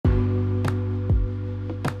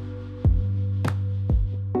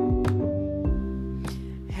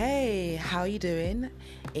how are you doing?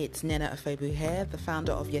 It's Nena Afebu here, the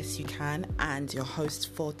founder of Yes You Can and your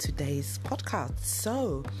host for today's podcast.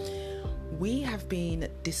 So, we have been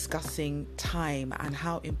discussing time and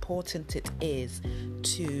how important it is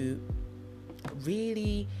to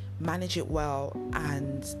really manage it well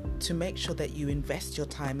and to make sure that you invest your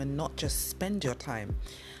time and not just spend your time.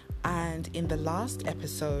 And in the last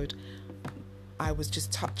episode, I was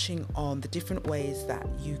just touching on the different ways that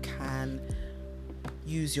you can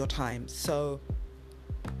use your time. So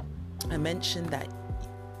I mentioned that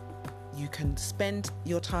you can spend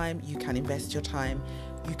your time, you can invest your time,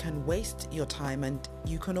 you can waste your time, and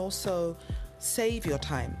you can also save your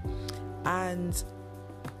time. And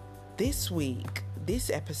this week, this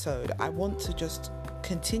episode, I want to just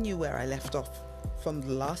continue where I left off from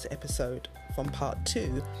the last episode, from part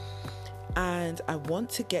 2. And I want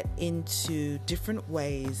to get into different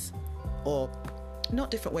ways, or not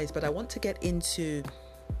different ways, but I want to get into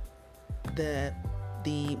the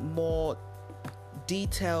more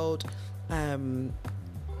detailed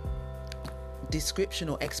description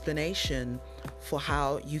or explanation for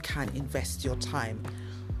how you can invest your time.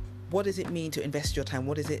 What does it mean to invest your time?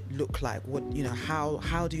 What does it look like?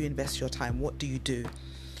 How do you invest your time? What do you do?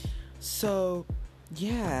 So,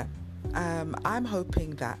 I'm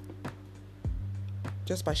hoping that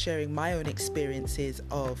just by sharing my own experiences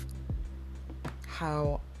of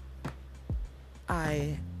how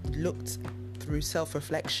I looked through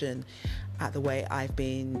self-reflection at the way I've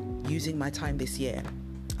been using my time this year,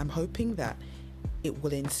 I'm hoping that it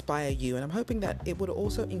will inspire you, and I'm hoping that it would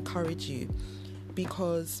also encourage you,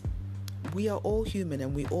 because we are all human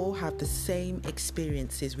and we all have the same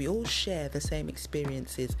experiences. We all share the same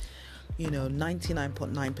experiences.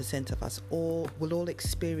 99.9% of us will all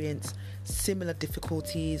experience similar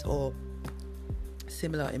difficulties or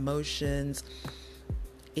similar emotions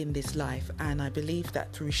in this life. And I believe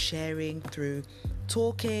that through sharing, through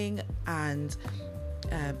talking and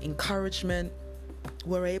encouragement,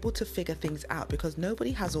 we're able to figure things out, because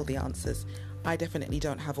nobody has all the answers. I definitely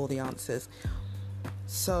don't have all the answers.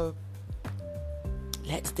 So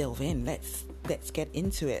let's delve in. Let's get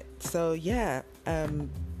into it. So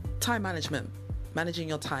time management, managing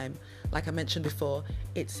your time. Like I mentioned before,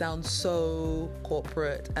 it sounds so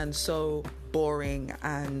corporate and so boring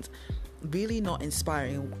and really not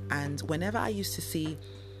inspiring. And whenever I used to see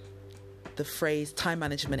the phrase time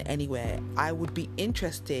management anywhere, I would be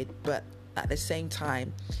interested, but at the same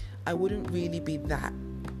time, I wouldn't really be that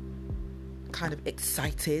kind of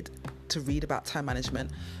excited to read about time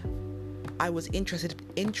management. I was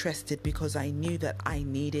interested because I knew that I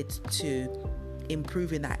needed to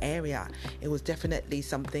improve in that area. It was definitely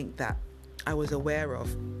something that I was aware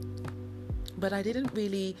of, but I didn't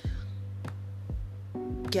really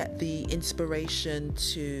get the inspiration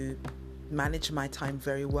to manage my time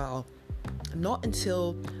very well. Not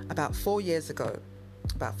until about 4 years ago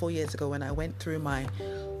when I went through my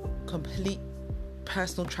complete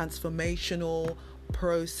personal transformational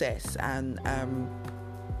process, and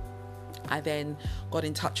I then got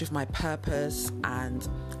in touch with my purpose and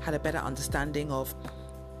had a better understanding of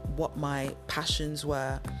what my passions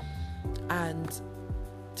were. And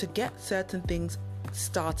to get certain things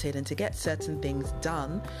started and to get certain things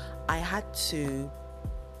done, I had to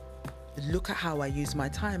look at how I use my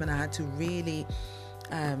time, and I had to really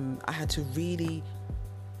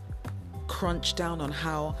crunch down on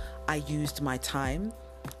how I used my time.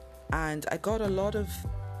 And I got a lot of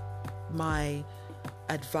my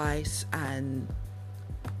advice and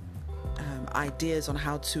ideas on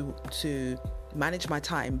how to manage my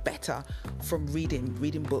time better from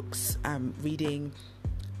reading books, reading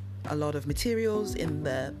a lot of materials in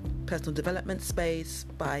the personal development space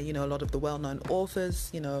by a lot of the well-known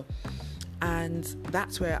authors, and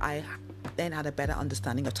that's where I then had a better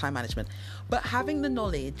understanding of time management. But having the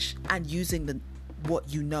knowledge and using what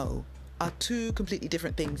you know are two completely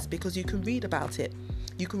different things, because you can read about it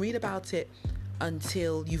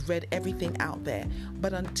until you've read everything out there,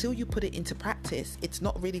 but until you put it into practice, it's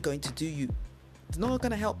not really going to it's not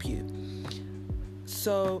going to help you.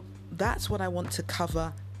 So that's what I want to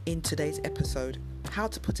cover in today's episode: how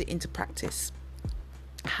to put it into practice.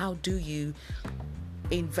 How do you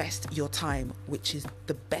invest your time, which is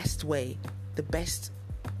the best way, the best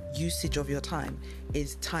usage of your time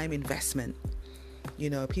is time investment.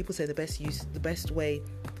 People say the best way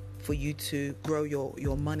for you to grow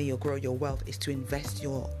your money or grow your wealth is to invest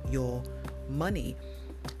your money.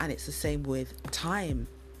 And it's the same with time,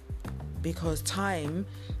 because time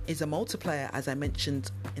is a multiplier. As I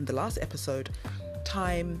mentioned in the last episode,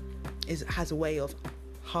 time has a way of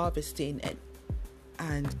harvesting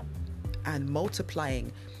and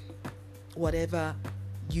multiplying whatever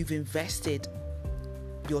you've invested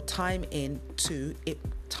your time into it,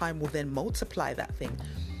 time will then multiply that thing.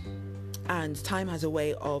 And time has a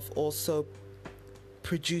way of also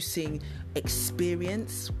producing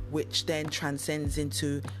experience, which then transcends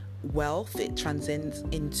into wealth. It transcends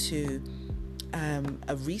into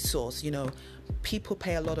a resource. People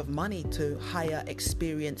pay a lot of money to hire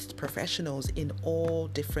experienced professionals in all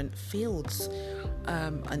different fields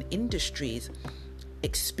and industries.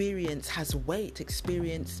 Experience has weight.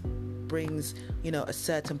 Experience brings, a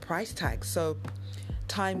certain price tag. So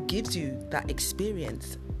time gives you that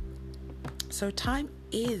experience. So time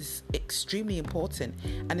is extremely important.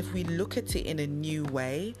 And if we look at it in a new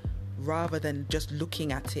way, rather than just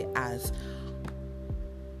looking at it as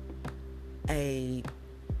a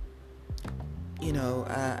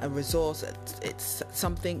resource, it's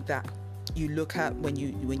something that you look at when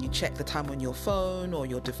you check the time on your phone or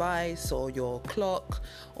your device or your clock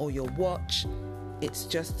or your watch. It's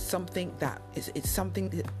just something that it's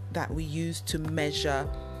something that we use to measure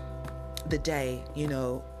the day. We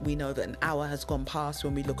know that an hour has gone past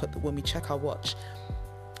when we check our watch.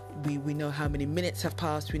 We know how many minutes have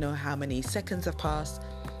passed. We know how many seconds have passed.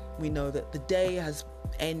 We know that the day has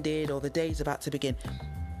ended or the day is about to begin.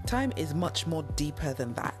 Time is much more deeper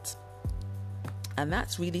than that. And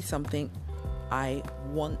that's really something I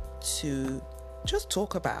want to just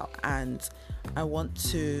talk about, and I want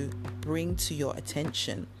to bring to your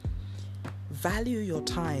attention. Value your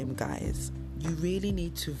time, guys. You really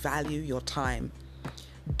need to value your time.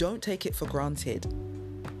 Don't take it for granted,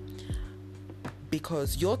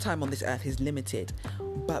 because your time on this earth is limited.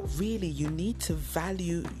 But really, you need to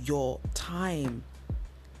value your time,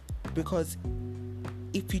 because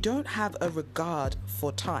if you don't have a regard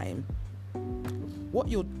for time, what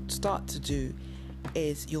you'll start to do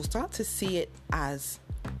is you'll start to see it as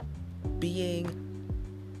being,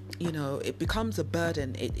 it becomes a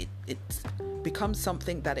burden. It becomes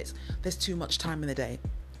something that there's too much time in the day.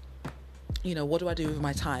 What do I do with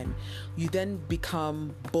my time? You then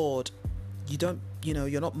become bored.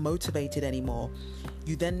 You're not motivated anymore.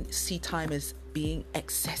 You then see time as being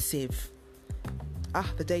excessive.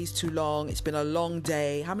 The day's too long. It's been a long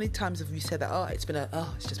day. How many times have you said that? It's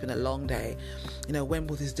just been a long day. When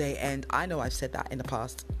will this day end? I know I've said that in the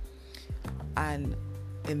past. And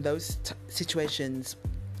in those situations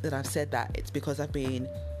that I've said that, it's because I've been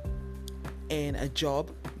in a job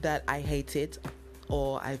that I hated,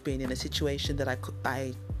 or I've been in a situation that I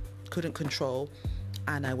couldn't control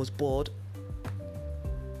and I was bored.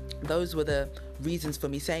 Those were the reasons for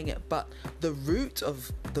me saying it. But the root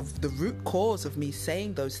cause of me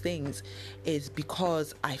saying those things is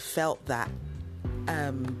because I felt that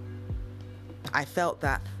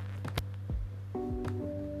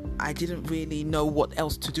I didn't really know what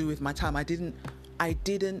else to do with my time. I didn't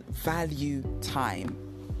value time,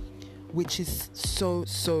 which is so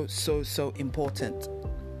important.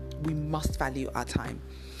 We must value our time.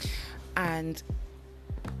 And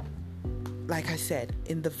like I said,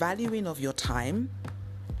 in the valuing of your time,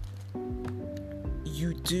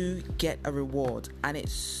 you do get a reward. And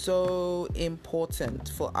it's so important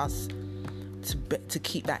for us to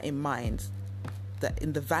keep that in mind, that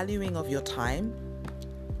in the valuing of your time,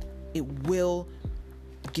 it will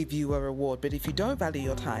give you a reward. But if you don't value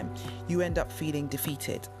your time, you end up feeling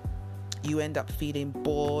defeated. You end up feeling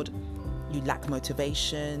bored. You lack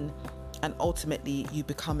motivation. And ultimately, you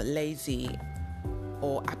become lazy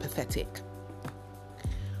or apathetic.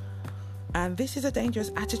 And this is a dangerous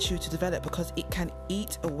attitude to develop, because it can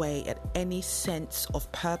eat away at any sense of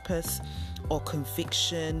purpose or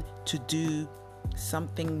conviction to do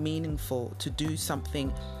something meaningful, to do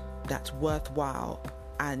something that's worthwhile,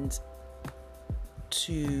 and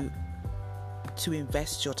to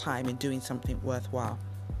invest your time in doing something worthwhile.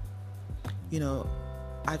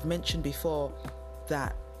 I've mentioned before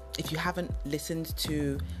that if you haven't listened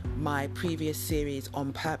to my previous series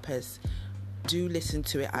on purpose, do listen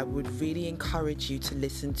to it. I would really encourage you to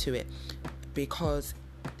listen to it, because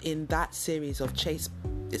in that series of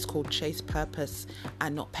it's called Chase Purpose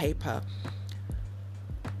and Not Paper,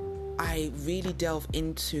 I really delve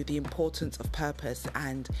into the importance of purpose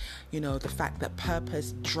and, the fact that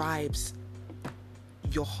purpose drives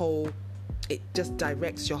your whole, it just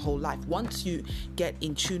directs your whole life. Once you get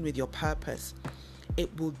in tune with your purpose, it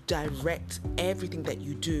will direct everything that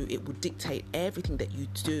you do. It will dictate everything that you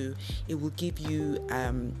do. It will give you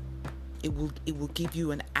it will give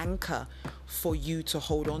you an anchor for you to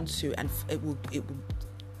hold on to, and it will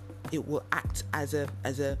it will act as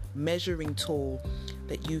a measuring tool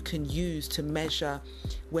that you can use to measure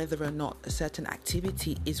whether or not a certain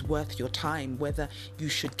activity is worth your time, whether you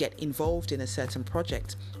should get involved in a certain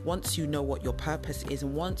project. Once you know what your purpose is,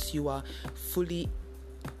 and once you are fully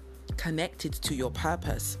connected to your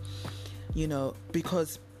purpose,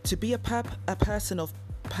 because to be a person of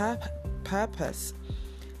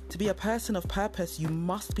purpose, you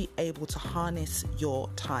must be able to harness your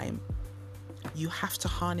time. You have to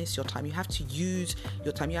harness your time. You have to use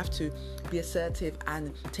your time. You have to be assertive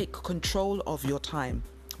and take control of your time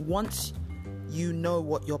once you know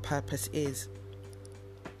what your purpose is.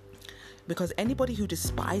 Because anybody who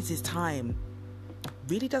despises time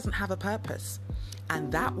really doesn't have a purpose.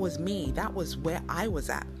 And that was me. That was where I was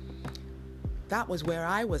at.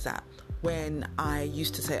 When I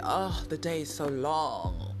used to say, oh, the day is so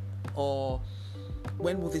long, or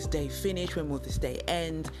when will this day finish? When will this day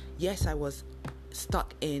end? Yes, I was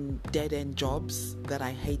stuck in dead-end jobs that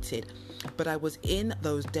I hated, but I was in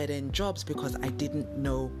those dead-end jobs because I didn't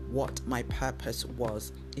know what my purpose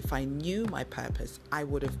was. If I knew my purpose, I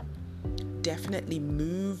would have definitely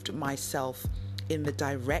moved myself in the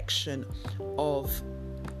direction of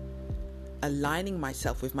aligning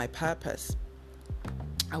myself with my purpose.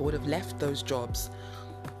 I would have left those jobs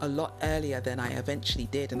a lot earlier than I eventually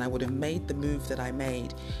did, and I would have made the move that I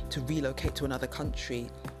made to relocate to another country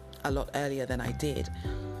a lot earlier than I did.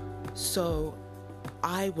 So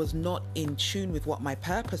I was not in tune with what my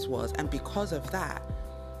purpose was, and because of that,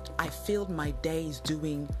 I filled my days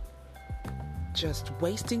just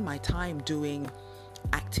wasting my time doing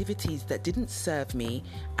activities that didn't serve me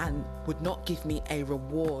and would not give me a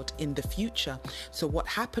reward in the future. So what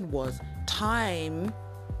happened was time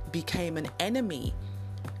became an enemy.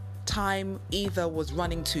 Time either was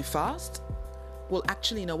running too fast. Well,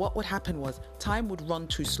 actually, what would happen was time would run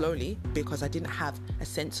too slowly because I didn't have a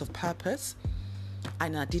sense of purpose,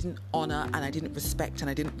 and I didn't honor, and I didn't respect, and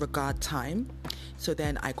I didn't regard time. So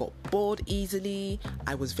then I got bored easily.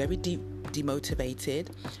 I was very demotivated,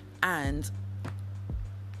 and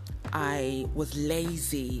I was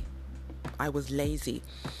lazy.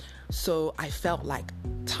 So I felt like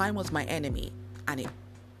time was my enemy, and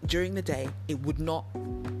during the day, it would not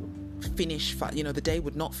finish, the day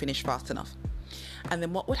would not finish fast enough. And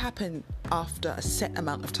then what would happen after a set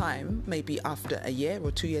amount of time, maybe after a year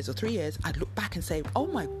or 2 years or 3 years, I'd look back and say, oh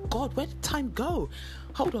my God, where did time go?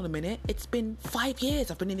 Hold on a minute. It's been 5 years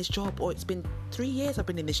I've been in this job, or it's been 3 years I've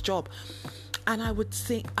been in this job. And I would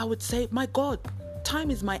say, my God, time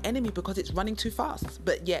is my enemy because it's running too fast.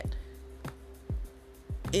 But yet,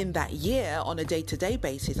 in that year, on a day-to-day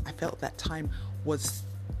basis, I felt that time was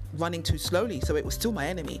running too slowly, so it was still my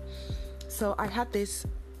enemy. So I had this,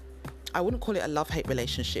 I wouldn't call it a love-hate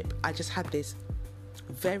relationship. I just had this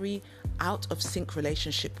very out of sync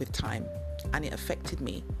relationship with time, and it affected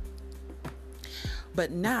me.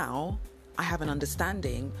 But now I have an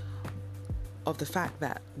understanding of the fact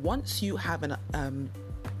that once you have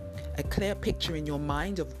a clear picture in your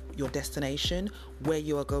mind of your destination, where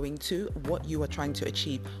you are going to, what you are trying to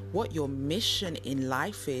achieve, what your mission in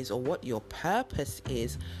life is, or what your purpose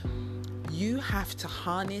is, you have to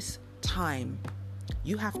harness time.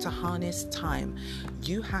 You have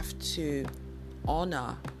to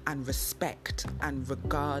honor and respect and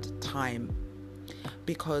regard time,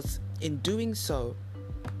 because in doing so,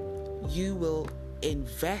 you will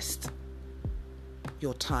invest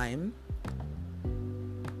your time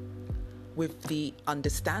with the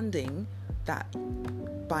understanding that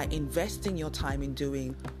by investing your time in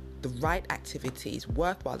doing the right activities,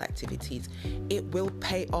 worthwhile activities, it will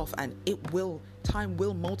pay off, and time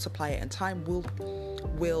will multiply it, and time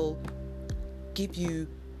will give you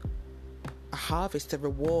a harvest, a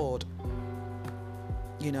reward,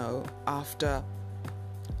 after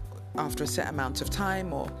a set amount of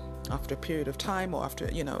time, or after a period of time, or after,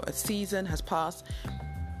 a season has passed.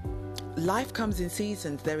 Life comes in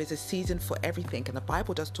seasons. There is a season for everything, and the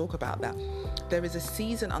Bible does talk about that. There is a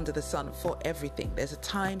season under the sun for everything. There's a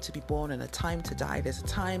time to be born and a time to die. There's a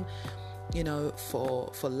time,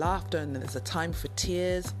 for laughter, and there's a time for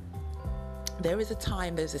tears. There's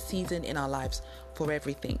a season in our lives for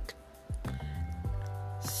everything.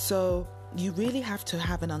 So you really have to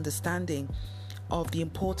have an understanding of the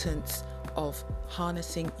importance of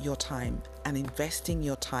harnessing your time and investing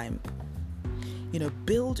your time.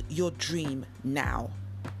 Build your dream now,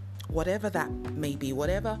 whatever that may be,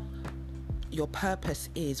 whatever your purpose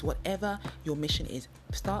is, whatever your mission is,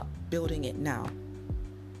 start building it now,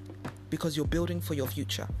 because you're building for your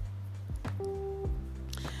future.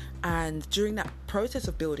 And during that process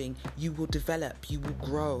of building, you will develop, you will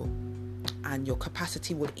grow, and your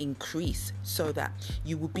capacity will increase, so that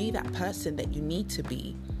you will be that person that you need to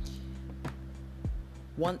be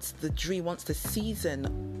once the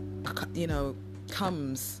season,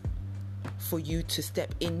 comes for you to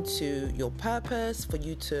step into your purpose, for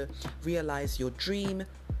you to realize your dream.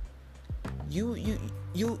 You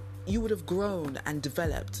would have grown and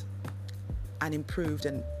developed and improved,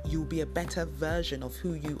 and you'll be a better version of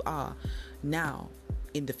who you are now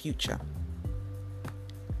in the future.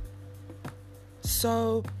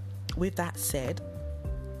 So, with that said,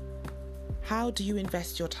 how do you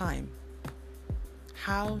invest your time?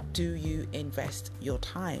 How do you invest your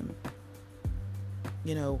time?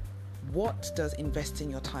 What does investing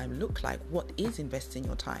your time look like? What is investing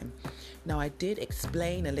your time? Now, I did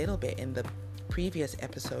explain a little bit in the previous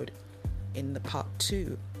episode, in the part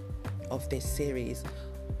 2 of this series,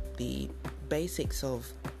 the basics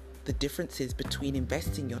of the differences between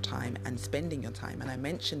investing your time and spending your time. And I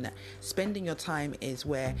mentioned that spending your time is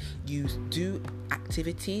where you do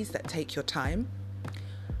activities that take your time.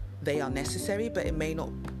 They are necessary, but it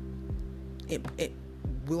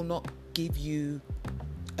will not give you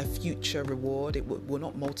a future reward. It will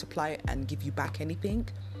not multiply it and give you back anything.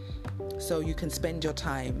 So you can spend your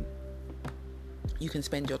time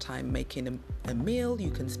making a meal.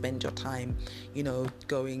 You can spend your time,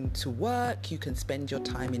 going to work. You can spend your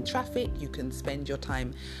time in traffic. You can spend your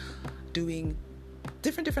time doing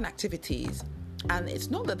different activities. And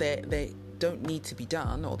it's not that they don't need to be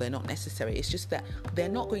done or they're not necessary. It's just that they're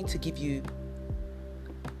not going to give you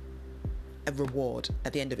a reward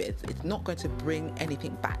at the end of it. It's not going to bring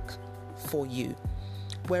anything back for you.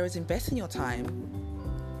 Whereas investing your time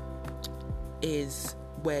is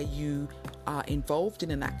where you are involved in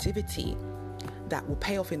an activity that will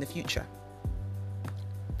pay off in the future.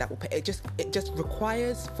 It just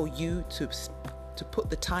requires for you to put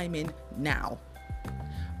the time in now.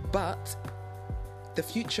 But the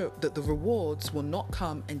future, the rewards will not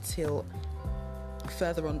come until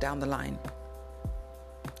further on down the line.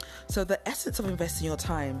 So the essence of investing your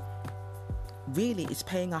time really is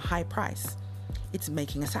paying a high price. It's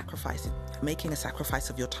making a sacrifice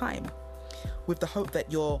of your time, with the hope that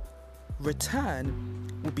your return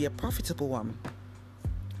will be a profitable one.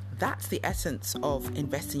 That's the essence of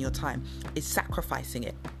investing your time, is sacrificing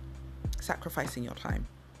your time.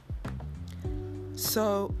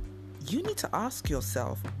 So you need to ask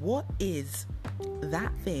yourself, what is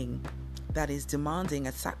that thing that is demanding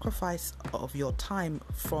a sacrifice of your time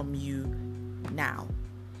from you now?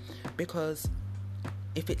 Because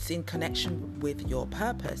if it's in connection with your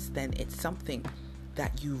purpose, then it's something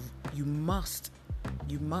that you must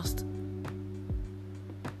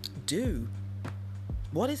do.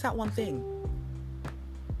 What is that one thing?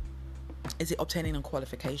 Is it obtaining a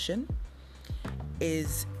qualification?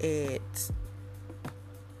 Is it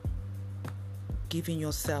giving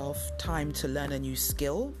yourself time to learn a new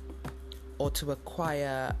skill or to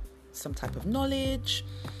acquire some type of knowledge?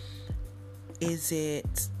 Is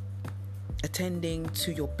it attending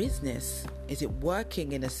to your business? Is it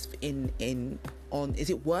working is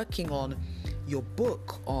it working on your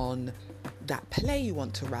book, on that play you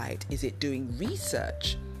want to write? Is it doing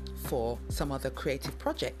research for some other creative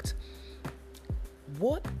project?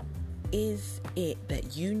 What is it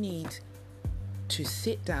that you need to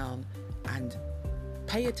sit down and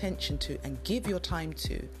pay attention to and give your time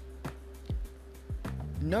to,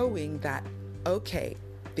 knowing that, okay,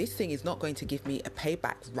 this thing is not going to give me a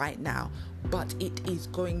payback right now, but it is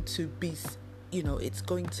going to be, it's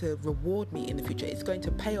going to reward me in the future. It's going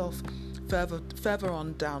to pay off further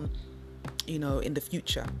on down, in the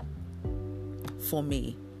future for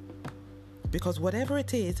me. Because whatever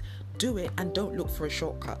it is, do it and don't look for a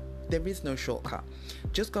shortcut. There is no shortcut.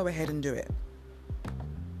 Just go ahead and do it.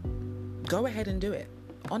 Go ahead and do it.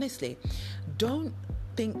 Honestly, don't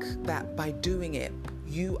think that by doing it,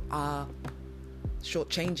 you are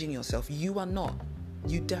shortchanging yourself. You are not.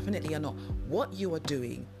 You definitely are not. What you are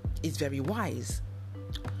doing is very wise.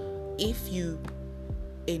 If you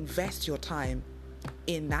invest your time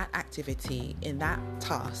in that activity, in that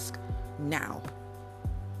task now,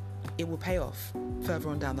 it will pay off further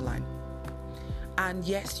on down the line. And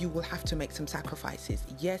yes, you will have to make some sacrifices.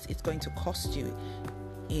 Yes, it's going to cost you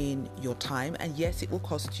in your time, and yes, it will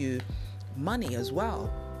cost you money as well,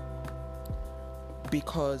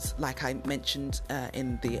 because like I mentioned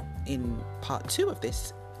in part 2 of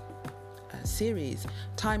this series,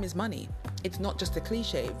 time is money. It's not just a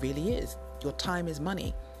cliche, it really is. Your time is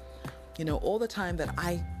money. All the time that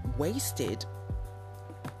I wasted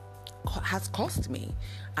has cost me,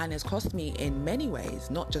 and has cost me in many ways,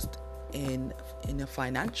 not just in a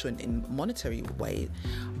financial and in monetary way,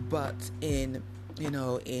 but in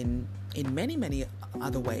in many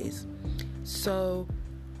other ways. So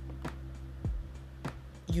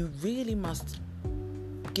you really must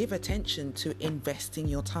give attention to investing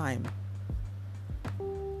your time,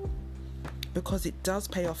 because it does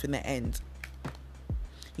pay off in the end.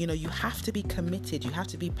 You have to be committed, you have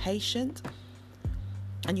to be patient,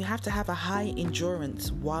 and you have to have a high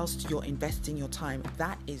endurance whilst you're investing your time.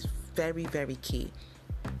 That is very, very key.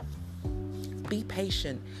 Be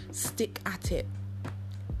patient, stick at it.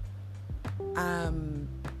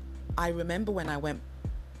 I remember when I went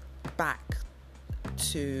back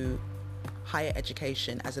to higher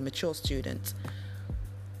education as a mature student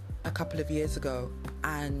a couple of years ago,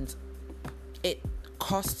 and it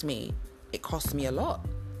cost me a lot.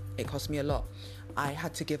 I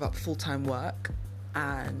had to give up full-time work,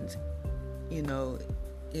 and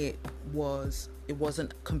it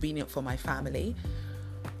wasn't convenient for my family,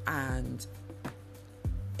 and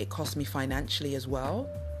it cost me financially as well.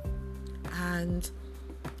 And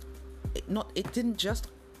it didn't just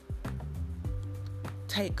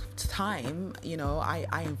take time.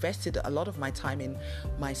 I invested a lot of my time in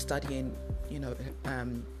my studying,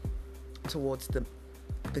 towards the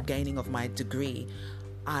gaining of my degree.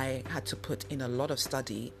 I had to put in a lot of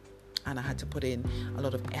study, and I had to put in a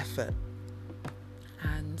lot of effort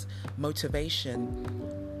and motivation.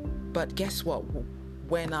 But guess what?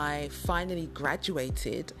 When I finally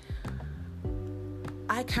graduated,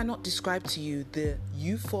 I cannot describe to you the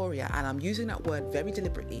euphoria, and I'm using that word very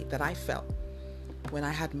deliberately, that I felt when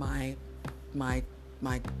I had my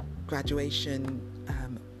graduation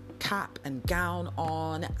cap and gown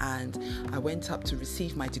on, and I went up to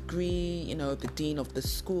receive my degree. The dean of the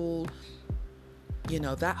school,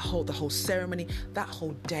 the whole ceremony, that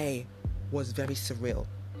whole day was very surreal,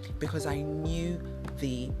 because I knew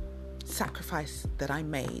the sacrifice that I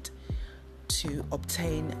made to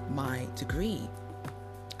obtain my degree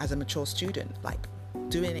as a mature student, like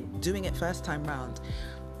doing it first time round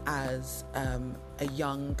as a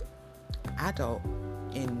young adult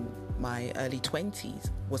in my early 20s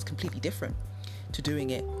was completely different to doing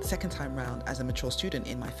it second time round as a mature student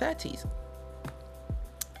in my 30s.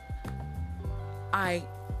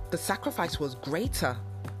 The sacrifice was greater.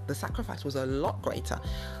 The sacrifice was a lot greater,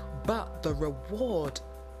 but the reward,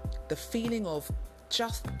 the feeling of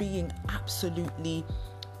just being absolutely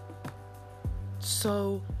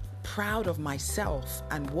so proud of myself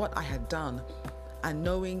and what I had done, and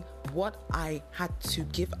knowing what I had to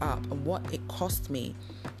give up and what it cost me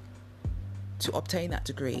to obtain that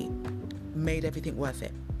degree, made everything worth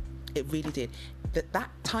it. It really did. That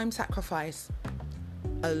time sacrifice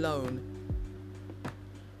alone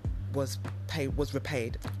was paid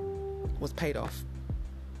off.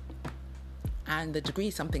 And the degree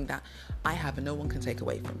is something that I have and no one can take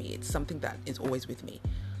away from me. It's something that is always with me.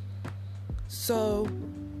 So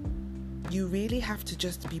you really have to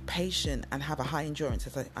just be patient and have a high endurance,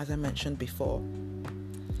 as I mentioned before.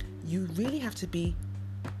 You really have to be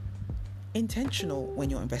intentional when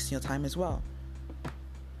you're investing your time as well.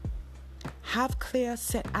 Have clear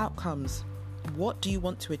set outcomes. What do you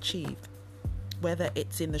want to achieve? Whether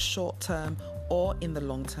it's in the short term or in the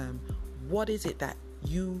long term, what is it that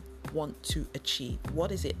you want to achieve?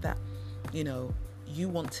 What is it that you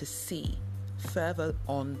want to see further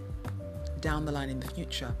on down the line in the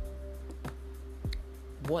future?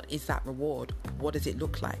 What is that reward? What does it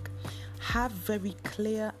look like? Have very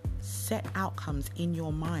clear set outcomes in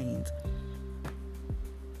your mind,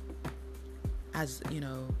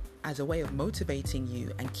 as a way of motivating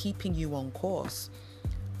you and keeping you on course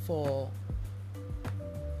for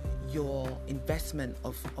your investment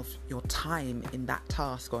of your time in that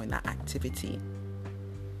task or in that activity.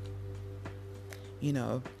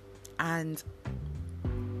 And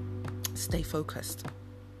stay focused.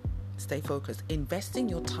 Investing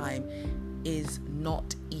your time is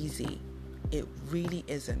not easy. It really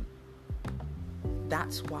isn't.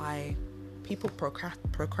 That's why people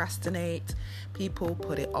procrastinate, people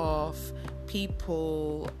put it off,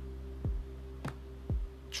 people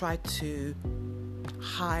try to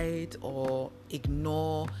hide or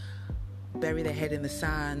ignore, bury their head in the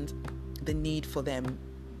sand, the need for them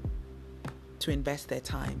to invest their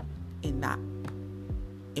time in that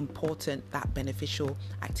important, that beneficial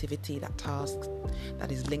activity, that task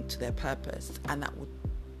that is linked to their purpose and that will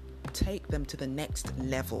take them to the next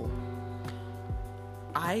level.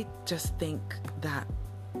 I just think that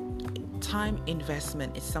time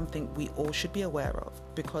investment is something we all should be aware of,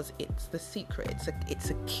 because it's the secret. It's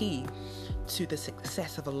a key to the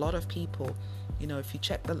success of a lot of people. If you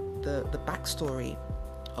check the backstory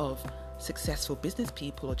of successful business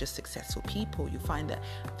people or just successful people, you find that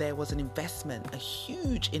there was an investment, a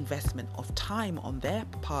huge investment of time on their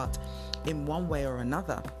part in one way or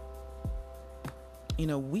another. You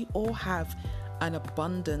know, we all have an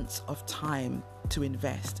abundance of time to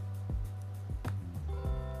invest.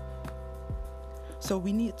 So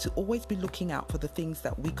we need to always be looking out for the things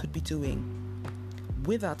that we could be doing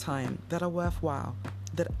with our time that are worthwhile,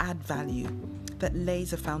 that add value, that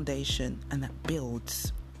lays a foundation and that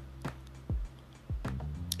builds.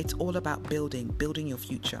 It's all about building your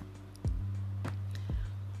future.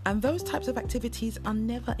 And those types of activities are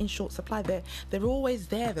never in short supply. They're always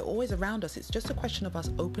there. They're always around us. It's just a question of us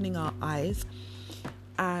opening our eyes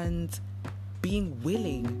and being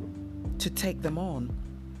willing to take them on.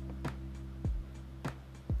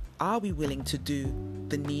 Are we willing to do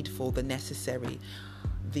the needful, the necessary,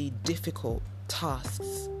 the difficult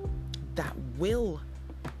tasks that will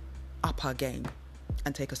up our game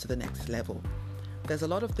and take us to the next level? There's a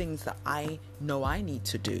lot of things that I know I need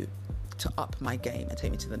to do to up my game and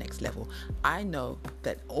take me to the next level. I know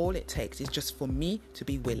that all it takes is just for me to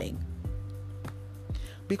be willing.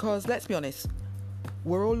 Because let's be honest,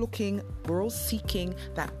 we're all seeking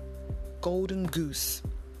that golden goose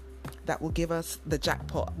that will give us the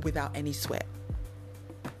jackpot without any sweat.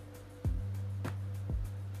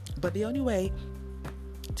 But the only way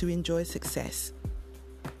to enjoy success,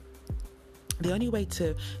 the only way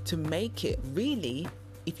to make it, really,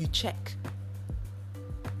 if you check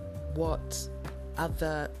what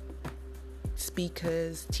other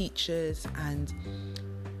speakers, teachers, and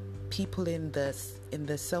people in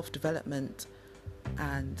the self-development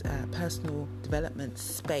and personal development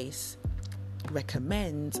space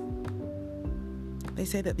recommend, they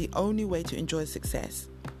say that the only way to enjoy success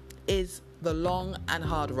is the long and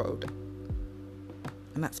hard road,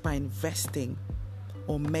 and that's by investing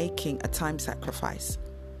or making a time sacrifice.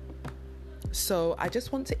 So I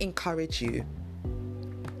just want to encourage you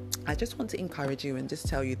and just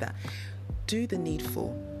tell you that do the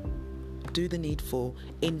needful,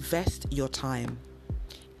 invest your time.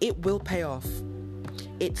 It will pay off.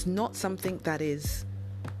 It's not something that is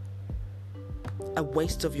a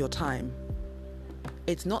waste of your time.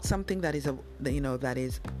 It's not something that is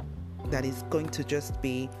that is going to just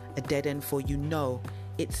be a dead end for you. No,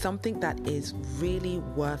 it's something that is really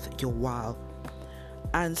worth your while.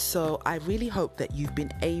 And so I really hope that you've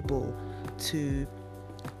been able to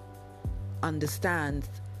understand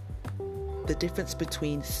the difference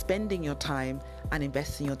between spending your time and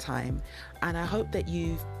investing your time. And I hope that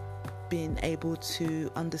you've been able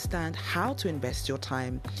to understand how to invest your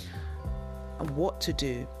time and what to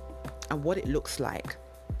do and what it looks like.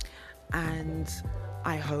 And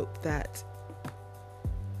I hope that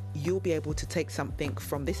you'll be able to take something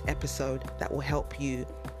from this episode that will help you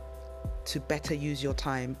to better use your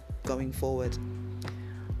time going forward.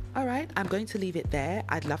 All right, I'm going to leave it there.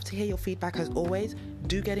 I'd love to hear your feedback as always.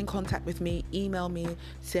 Do get in contact with me, email me,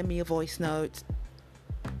 send me a voice note,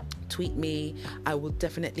 tweet me. I will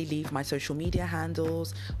definitely leave my social media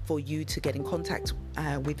handles for you to get in contact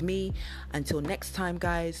with me. Until next time,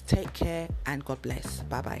 guys, take care and God bless.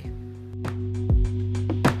 Bye-bye.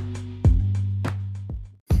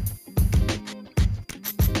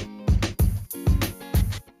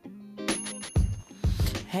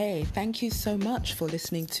 Hey, thank you so much for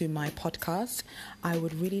listening to my podcast. I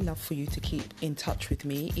would really love for you to keep in touch with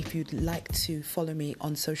me. If you'd like to follow me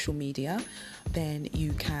on social media, then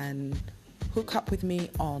you can hook up with me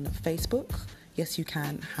on Facebook. Yes You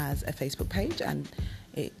Can has a Facebook page and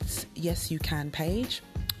it's Yes You Can page.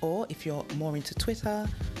 Or if you're more into Twitter,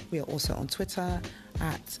 we are also on Twitter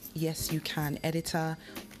at Yes You Can Editor.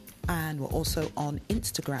 And we're also on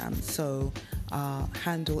Instagram. So our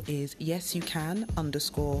handle is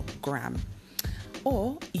yesyoucan_gram.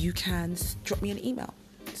 Or you can drop me an email.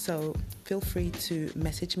 So feel free to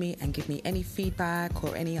message me and give me any feedback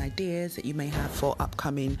or any ideas that you may have for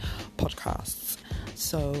upcoming podcasts.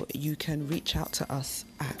 So you can reach out to us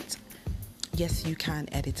at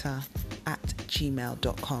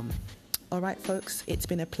yesyoucaneditor@gmail.com. All right, folks, it's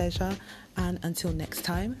been a pleasure. And until next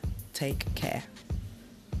time, take care.